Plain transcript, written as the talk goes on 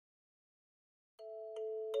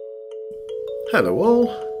Hello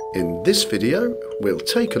all, in this video we'll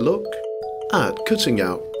take a look at cutting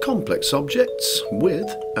out complex objects with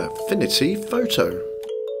Affinity Photo.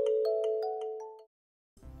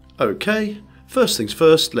 Okay, first things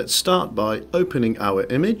first, let's start by opening our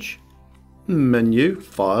image, menu,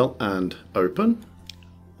 file and open,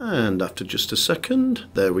 and after just a second,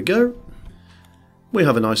 there we go. We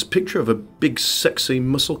have a nice picture of a big sexy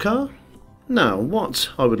muscle car. Now what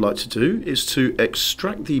I would like to do is to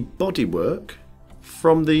extract the bodywork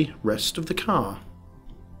from the rest of the car.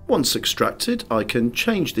 Once extracted, I can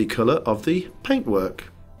change the colour of the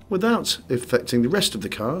paintwork without affecting the rest of the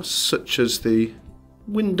car, such as the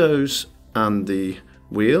windows and the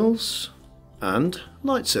wheels and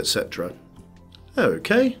lights, etc.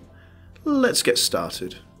 Okay, let's get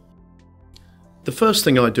started. The first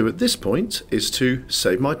thing I do at this point is to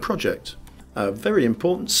save my project. A very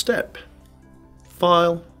important step.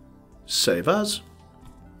 File, Save As,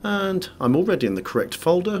 and I'm already in the correct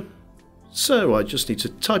folder, so I just need to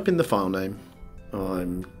type in the file name.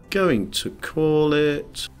 I'm going to call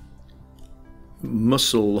it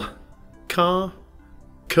Muscle Car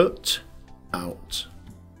Cut Out.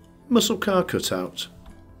 Muscle Car Cutout.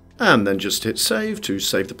 And then just hit save to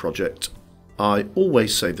save the project. I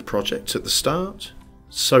always save the project at the start,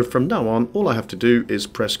 so from now on all I have to do is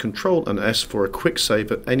press Ctrl and S for a quick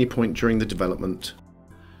save at any point during the development.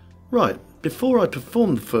 Right, before I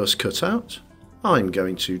perform the first cutout, I'm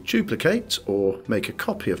going to duplicate or make a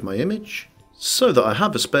copy of my image so that I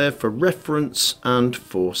have a spare for reference and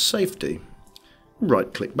for safety.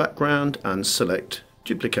 Right click background and select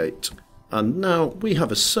duplicate. And now we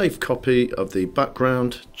have a safe copy of the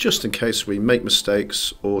background just in case we make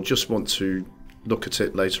mistakes or just want to look at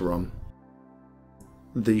it later on.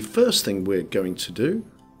 The first thing we're going to do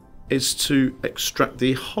is to extract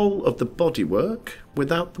the whole of the bodywork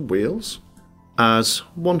without the wheels as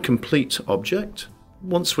one complete object.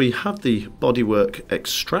 Once we have the bodywork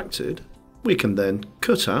extracted, we can then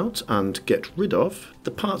cut out and get rid of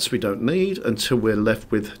the parts we don't need until we're left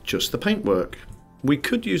with just the paintwork. We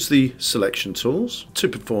could use the selection tools to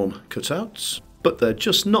perform cutouts, but they're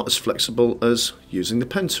just not as flexible as using the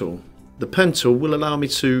pen tool. The pen tool will allow me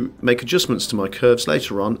to make adjustments to my curves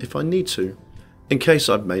later on if I need to, in case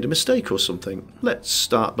I've made a mistake or something. Let's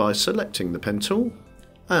start by selecting the pen tool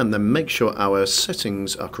and then make sure our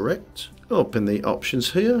settings are correct. Up in the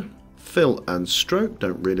options here, fill and stroke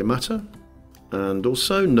don't really matter, and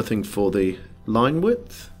also nothing for the line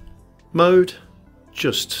width. Mode,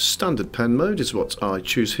 just standard pen mode is what I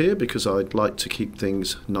choose here because I'd like to keep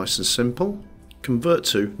things nice and simple. Convert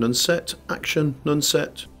to none set, action none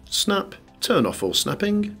set, snap, turn off all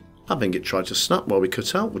snapping. Having it try to snap while we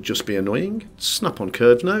cut out would just be annoying. Snap on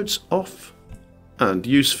curved nodes off, and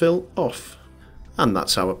use fill off. And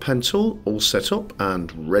that's our pen tool all set up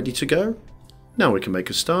and ready to go. Now we can make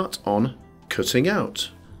a start on cutting out.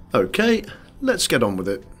 Okay, let's get on with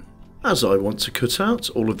it. As I want to cut out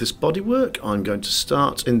all of this bodywork, I'm going to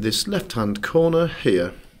start in this left hand corner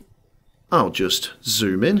here. I'll just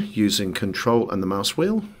zoom in using Control and the mouse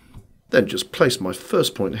wheel, then just place my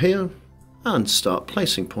first point here and start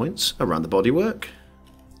placing points around the bodywork,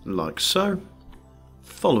 like so,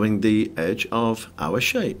 following the edge of our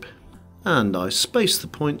shape. And I space the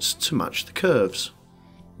points to match the curves,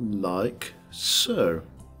 like so.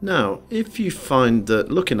 Now, if you find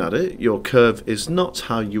that looking at it, your curve is not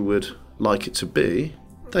how you would like it to be,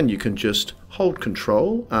 then you can just hold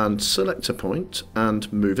Control and select a point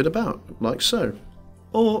and move it about, like so.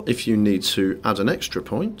 Or if you need to add an extra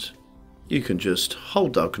point, you can just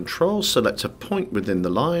hold down Control, select a point within the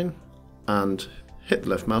line, and hit the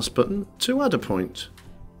left mouse button to add a point.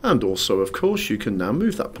 And also, of course, you can now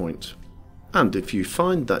move that point. And if you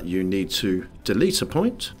find that you need to delete a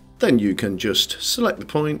point, then you can just select the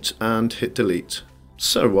point and hit delete.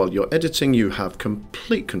 So while you're editing, you have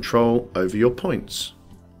complete control over your points.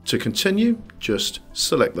 To continue, just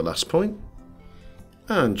select the last point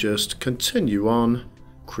and just continue on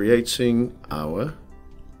creating our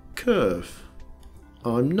curve.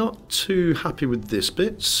 I'm not too happy with this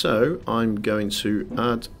bit, so I'm going to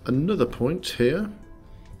add another point here.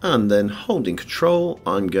 And then holding Control,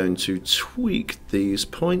 I'm going to tweak these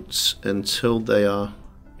points until they are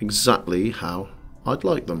exactly how I'd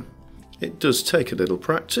like them. It does take a little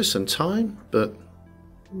practice and time, but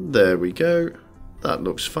there we go. That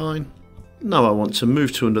looks fine. Now I want to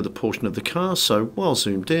move to another portion of the car, so while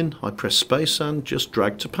zoomed in, I press space and just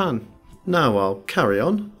drag to pan. Now I'll carry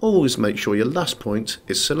on. Always make sure your last point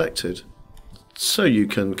is selected, so you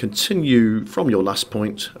can continue from your last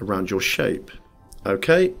point around your shape.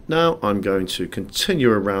 Okay, now I'm going to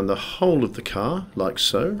continue around the whole of the car, like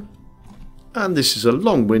so. And this is a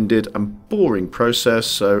long-winded and boring process,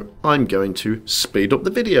 so I'm going to speed up the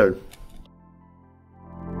video.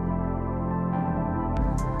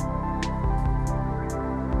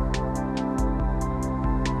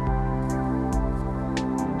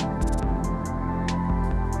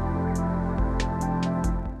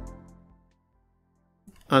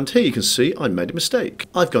 And here you can see I made a mistake.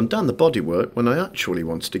 I've gone down the bodywork when I actually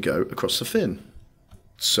wanted to go across the fin.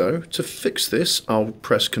 So to fix this, I'll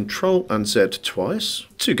press Ctrl and Z twice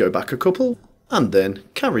to go back a couple, and then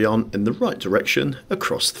carry on in the right direction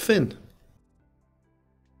across the fin.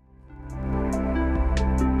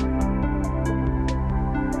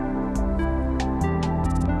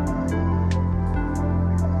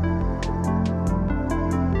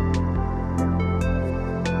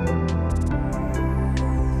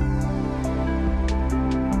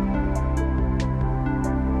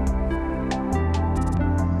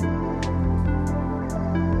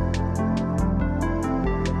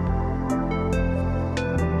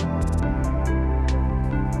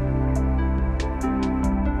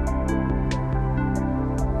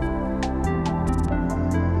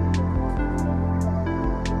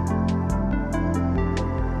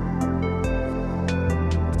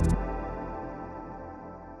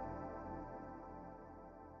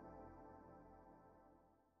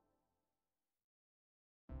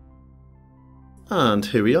 And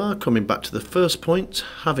here we are, coming back to the first point,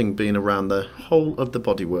 having been around the whole of the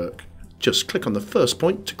bodywork. Just click on the first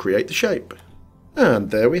point to create the shape.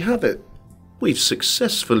 And there we have it. We've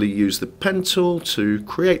successfully used the pen tool to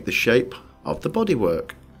create the shape of the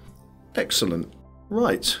bodywork. Excellent.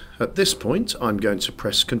 Right, at this point I'm going to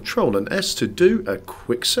press Ctrl and S to do a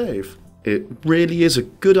quick save. It really is a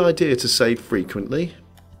good idea to save frequently.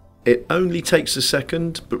 It only takes a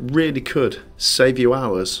second, but really could save you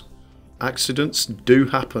hours. Accidents do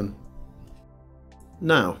happen.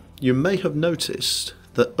 Now, you may have noticed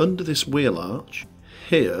that under this wheel arch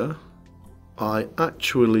here, I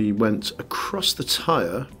actually went across the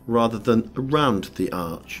tyre rather than around the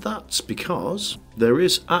arch. That's because there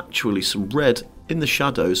is actually some red in the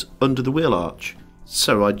shadows under the wheel arch.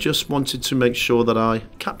 So I just wanted to make sure that I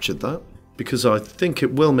captured that, because I think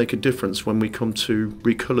it will make a difference when we come to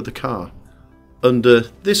recolour the car. Under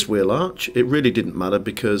this wheel arch, it really didn't matter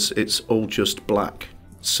because it's all just black,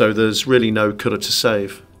 so there's really no colour to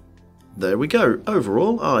save. There we go.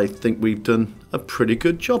 Overall, I think we've done a pretty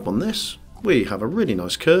good job on this. We have a really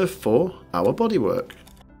nice curve for our bodywork.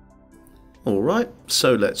 Alright,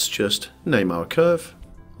 so let's just name our curve.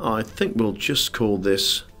 I think we'll just call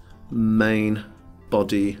this main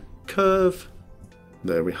body curve.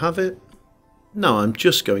 There we have it. Now I'm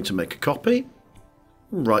just going to make a copy.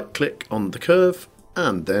 Right click on the curve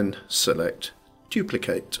and then select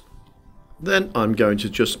duplicate. Then I'm going to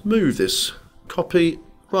just move this copy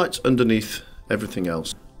right underneath everything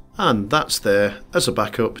else. And that's there as a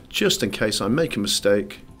backup just in case I make a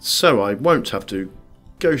mistake, so I won't have to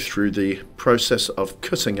go through the process of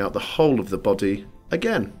cutting out the whole of the body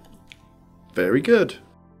again. Very good.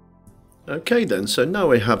 Okay then, so now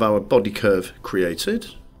we have our body curve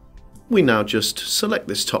created. We now just select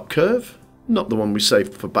this top curve, not the one we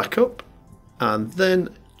saved for backup, and then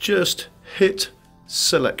just hit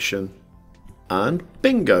selection. And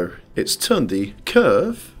bingo, it's turned the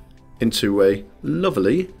curve into a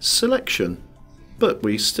lovely selection. But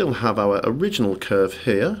we still have our original curve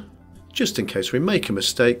here, just in case we make a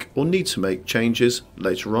mistake or need to make changes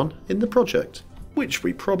later on in the project, which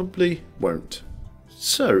we probably won't.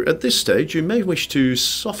 So at this stage you may wish to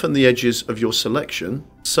soften the edges of your selection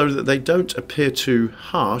so that they don't appear too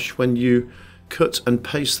harsh when you cut and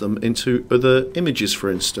paste them into other images, for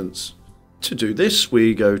instance. To do this,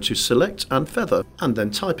 we go to Select and Feather and then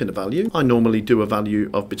type in a value. I normally do a value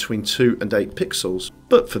of between 2 and 8 pixels,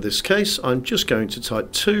 but for this case I'm just going to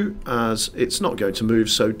type 2 as it's not going to move,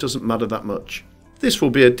 so it doesn't matter that much. This will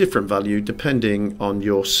be a different value depending on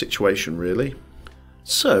your situation really.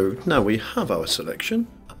 So now we have our selection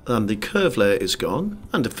and the curve layer is gone,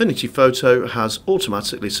 and Affinity Photo has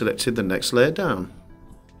automatically selected the next layer down.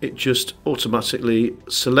 It just automatically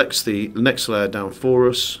selects the next layer down for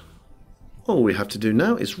us. All we have to do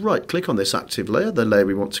now is right click on this active layer, the layer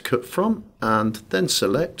we want to cut from, and then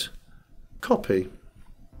select copy.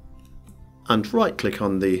 And right click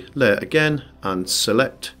on the layer again and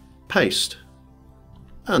select paste.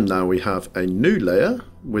 And now we have a new layer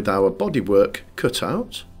with our bodywork cut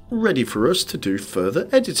out, ready for us to do further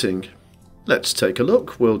editing. Let's take a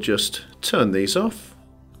look. We'll just turn these off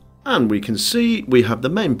and we can see we have the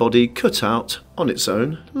main body cut out on its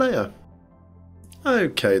own layer.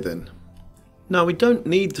 Okay then. Now we don't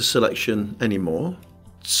need the selection anymore,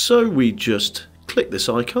 so we just click this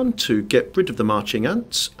icon to get rid of the marching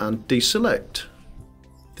ants and deselect.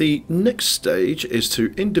 The next stage is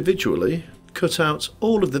to individually cut out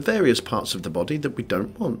all of the various parts of the body that we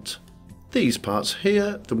don't want. These parts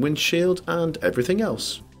here, the windshield and everything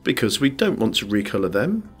else, because we don't want to recolour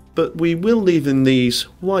them, but we will leave in these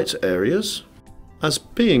white areas. As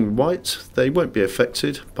being white, they won't be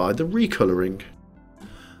affected by the recolouring.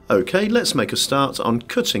 Okay, let's make a start on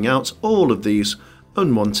cutting out all of these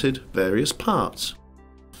unwanted various parts.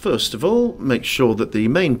 First of all, make sure that the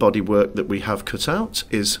main bodywork that we have cut out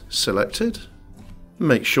is selected.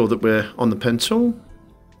 Make sure that we're on the pen tool,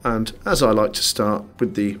 and as I like to start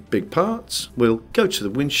with the big parts, we'll go to the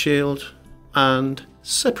windshield and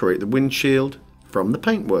separate the windshield from the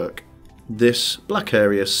paintwork. This black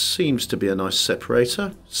area seems to be a nice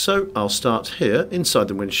separator, so I'll start here inside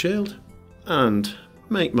the windshield and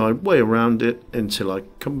make my way around it until I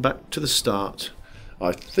come back to the start.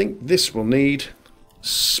 I think this will need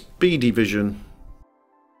speedy vision.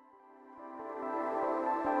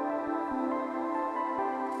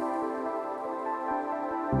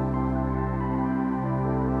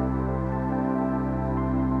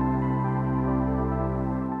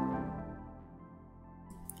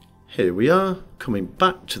 Here we are, coming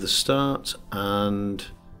back to the start and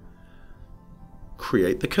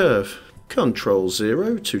create the curve. Ctrl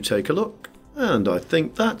 0 to take a look, and I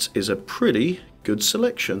think that is a pretty good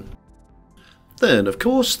selection. Then of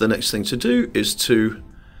course the next thing to do is to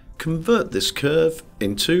convert this curve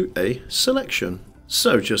into a selection.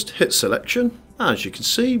 So just hit selection. As you can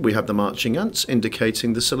see, we have the marching ants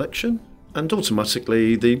indicating the selection, and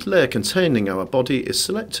automatically the layer containing our body is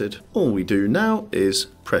selected. All we do now is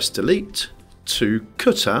press delete to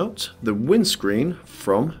cut out the windscreen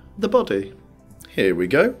from the body. Here we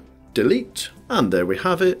go, delete, and there we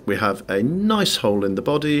have it. We have a nice hole in the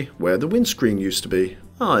body where the windscreen used to be.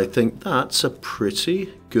 I think that's a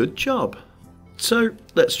pretty good job. So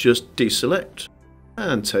let's just deselect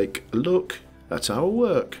and take a look at our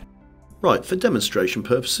work. Right, for demonstration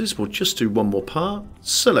purposes, we'll just do one more part.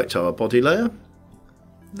 Select our body layer,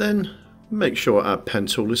 then make sure our pen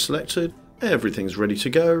tool is selected. Everything's ready to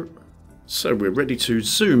go. So we're ready to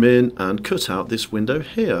zoom in and cut out this window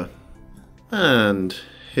here. And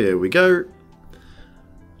here we go.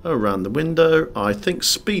 Around the window, I think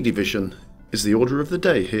speedy vision is the order of the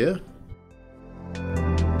day here.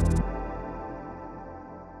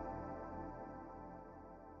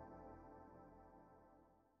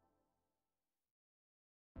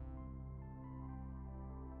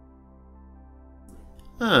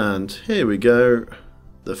 And here we go,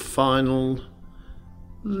 the final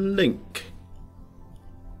link.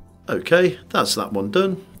 Okay, that's that one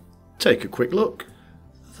done. Take a quick look.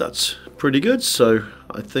 That's pretty good, so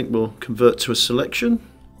I think we'll convert to a selection.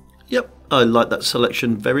 Yep, I like that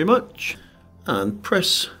selection very much. And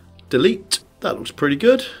press delete. That looks pretty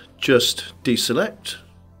good. Just deselect.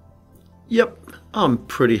 Yep, I'm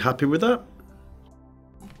pretty happy with that.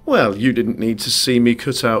 Well, you didn't need to see me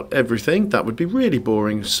cut out everything, that would be really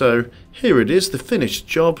boring, so here it is, the finished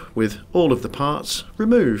job with all of the parts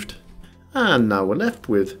removed. And now we're left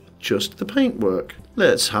with just the paintwork.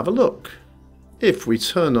 Let's have a look. If we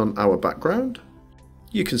turn on our background,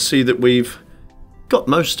 you can see that we've got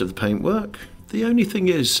most of the paintwork. The only thing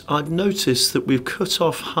is, I've noticed that we've cut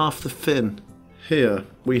off half the fin. Here,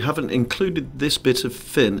 we haven't included this bit of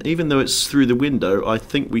fin, even though it's through the window, I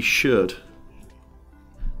think we should.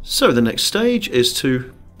 So the next stage is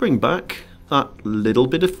to bring back that little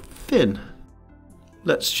bit of fin.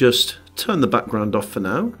 Let's just turn the background off for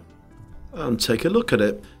now and take a look at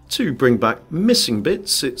it. To bring back missing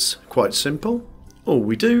bits, it's quite simple. All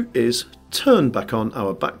we do is turn back on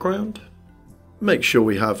our background, make sure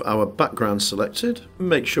we have our background selected,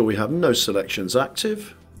 make sure we have no selections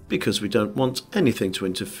active because we don't want anything to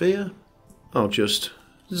interfere. I'll just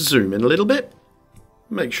zoom in a little bit,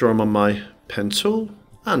 make sure I'm on my pen tool,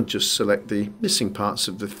 and just select the missing parts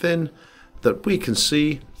of the fin that we can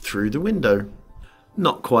see through the window.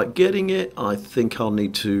 Not quite getting it, I think I'll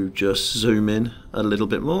need to just zoom in a little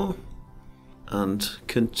bit more and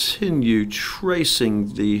continue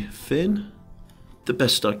tracing the fin the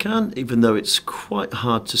best I can, even though it's quite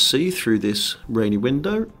hard to see through this rainy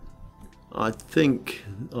window. I think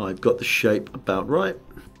I've got the shape about right,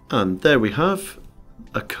 and there we have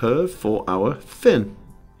a curve for our fin.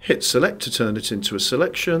 Hit select to turn it into a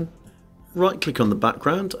selection, right click on the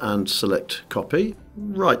background and select copy,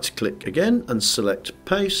 right click again and select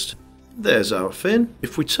paste. There's our fin.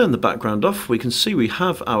 If we turn the background off, we can see we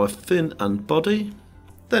have our fin and body.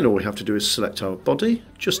 Then all we have to do is select our body,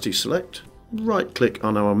 just deselect, right click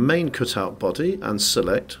on our main cutout body and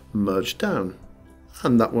select merge down.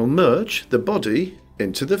 and that will merge the body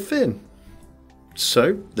into the fin.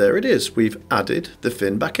 So there it is, we've added the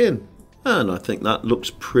fin back in, and I think that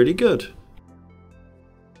looks pretty good.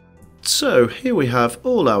 So here we have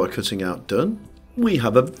all our cutting out done. We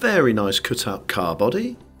have a very nice cutout car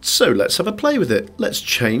body, so let's have a play with it. Let's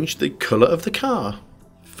change the colour of the car.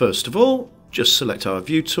 First of all, just select our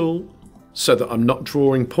view tool so that I'm not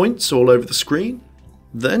drawing points all over the screen.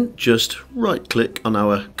 Then just right click on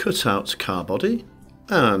our cutout car body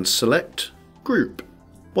and select group.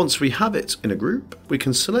 Once we have it in a group, we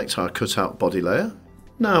can select our cutout body layer.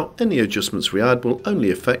 Now any adjustments we add will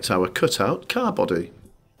only affect our cutout car body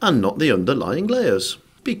and not the underlying layers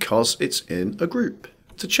because it's in a group.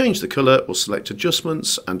 To change the colour, we'll select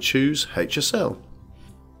adjustments and choose HSL.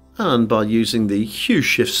 And by using the hue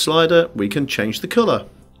shift slider, we can change the colour.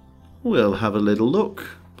 We'll have a little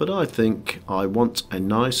look, but I think I want a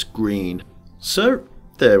nice green. So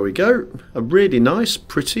there we go, a really nice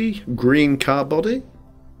pretty green car body,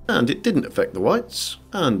 and it didn't affect the whites,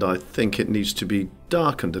 and I think it needs to be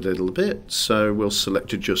darkened a little bit, so we'll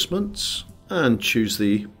select adjustments and choose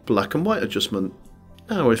the black and white adjustment.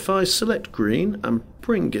 Now if I select green and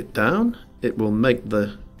bring it down, it will make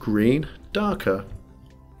the green darker.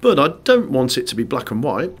 But I don't want it to be black and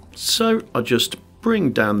white, so I just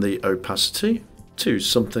bring down the opacity to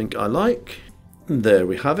something I like. And there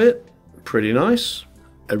we have it, pretty nice.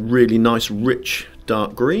 A really nice rich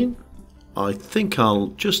dark green. I think I'll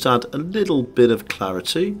just add a little bit of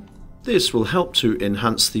clarity. This will help to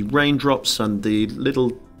enhance the raindrops and the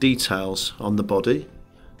little details on the body.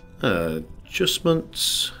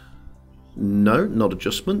 Adjustments, no, not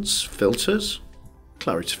adjustments, filters,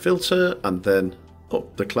 clarity filter, and then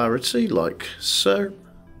up the clarity like so.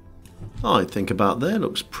 I think about there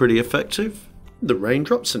looks pretty effective. The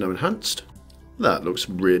raindrops are now enhanced. That looks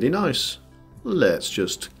really nice. Let's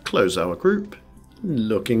just close our group.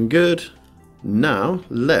 Looking good. Now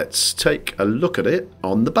let's take a look at it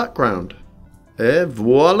on the background. Et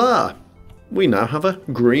voila! We now have a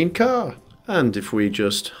green car. And if we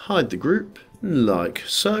just hide the group like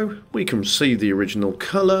so, we can see the original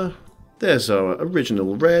colour. There's our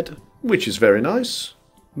original red, which is very nice.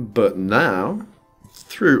 But now,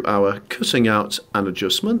 through our cutting out and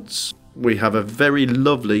adjustments, we have a very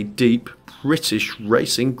lovely deep British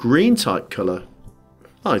racing green type colour.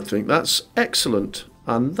 I think that's excellent,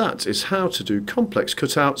 and that is how to do complex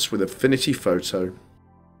cutouts with Affinity Photo.